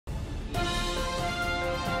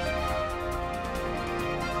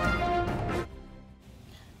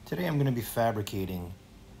Today I'm going to be fabricating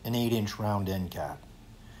an 8-inch round end cap.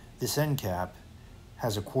 This end cap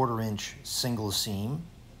has a 1/4-inch single seam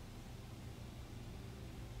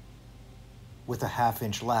with a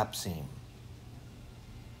 1/2-inch lap seam.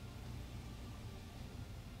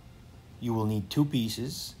 You will need 2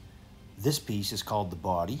 pieces. This piece is called the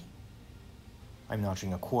body. I'm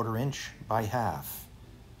notching a 1/4 inch by half.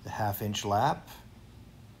 The 1/2-inch lap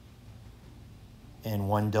and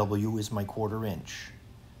 1W is my 1/4 inch.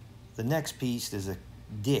 The next piece is a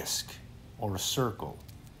disc or a circle,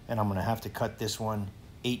 and I'm going to have to cut this one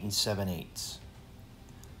 8 7/8.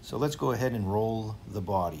 So let's go ahead and roll the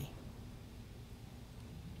body.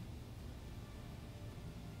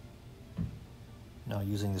 Now,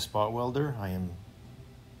 using the spot welder, I am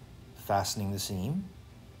fastening the seam.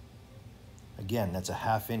 Again, that's a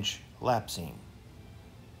 1/2-inch lap seam.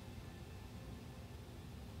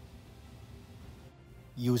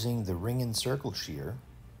 Using the ring and circle shear,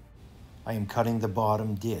 I am cutting the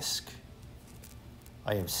bottom disc.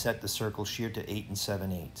 I have set the circle shear to 8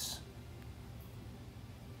 7/8.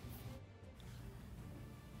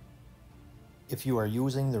 If you are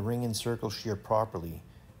using the ring and circle shear properly,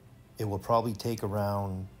 it will probably take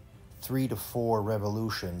around 3 to 4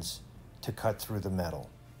 revolutions to cut through the metal.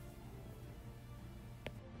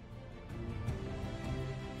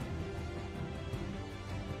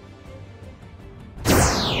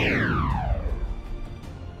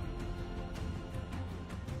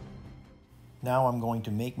 Now I'm going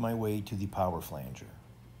to make my way to the power flanger.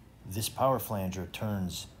 This power flanger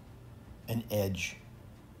turns an edge,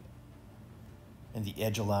 and the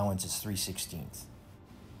edge allowance is 3/16.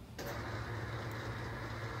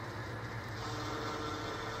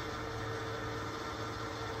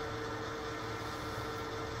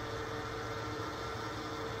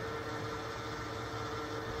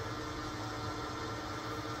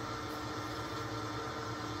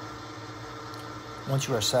 Once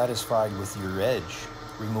you are satisfied with your edge,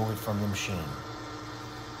 remove it from the machine.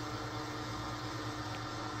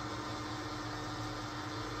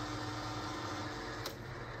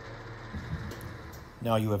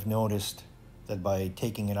 Now you have noticed that by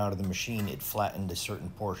taking it out of the machine, it flattened a certain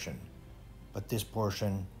portion. But this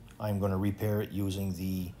portion, I'm going to repair it using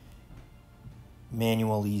the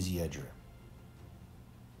manual easy edger.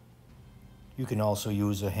 You can also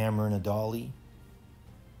use a hammer and a dolly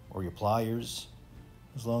or your pliers,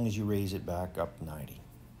 as long as you raise it back up 90.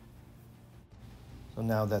 So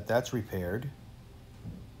now that that's repaired,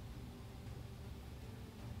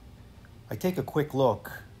 I take a quick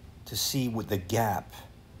look to see what the gap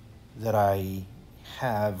that I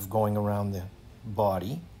have going around the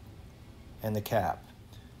body and the cap.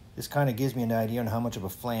 This kind of gives me an idea on how much of a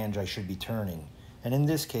flange I should be turning. And in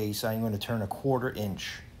this case, I'm going to turn a 1/4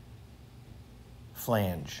 inch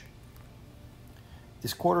flange.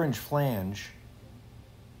 This 1/4 inch flange,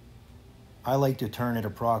 I like to turn it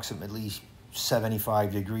approximately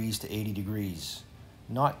 75 degrees to 80 degrees.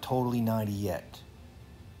 Not totally 90 yet.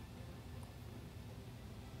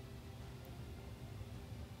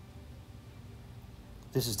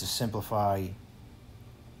 This is to simplify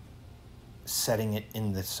setting it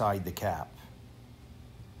inside the cap.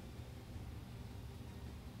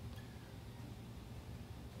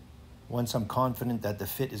 Once I'm confident that the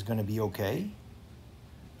fit is going to be okay,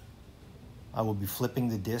 I will be flipping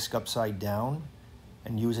the disc upside down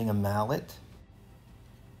and using a mallet.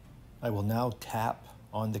 I will now tap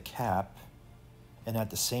on the cap, and at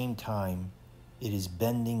the same time, it is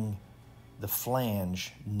bending the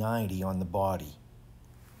flange 90 on the body.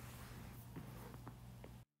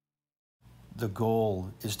 The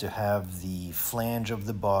goal is to have the flange of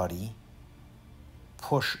the body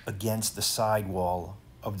push against the sidewall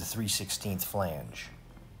of the 3/16 flange.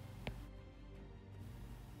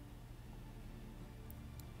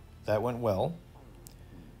 That went well.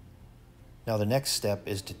 Now the next step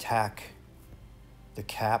is to tack the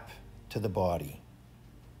cap to the body.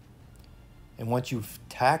 And once you've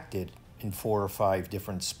tacked it in 4 or 5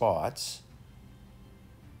 different spots,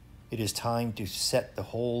 it is time to set the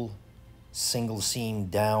whole single seam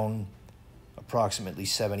down approximately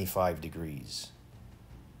 75 degrees.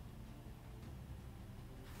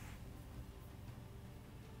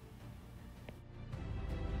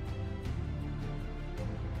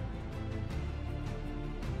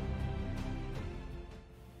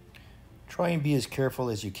 Try and be as careful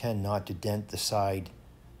as you can not to dent the side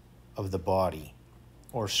of the body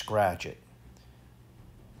or scratch it.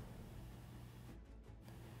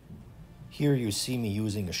 Here you see me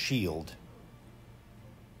using a shield.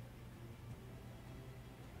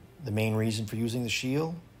 The main reason for using the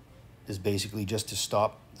shield is basically just to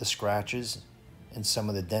stop the scratches and some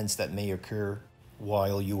of the dents that may occur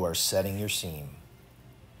while you are setting your seam.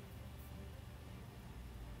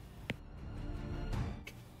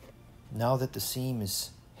 Now that the seam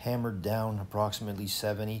is hammered down approximately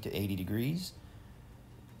 70 to 80 degrees,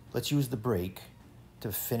 let's use the brake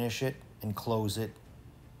to finish it and close it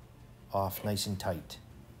off nice and tight.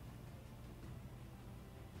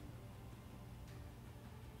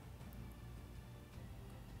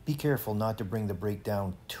 Be careful not to bring the brake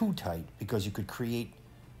down too tight because you could create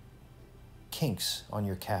kinks on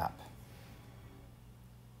your cap.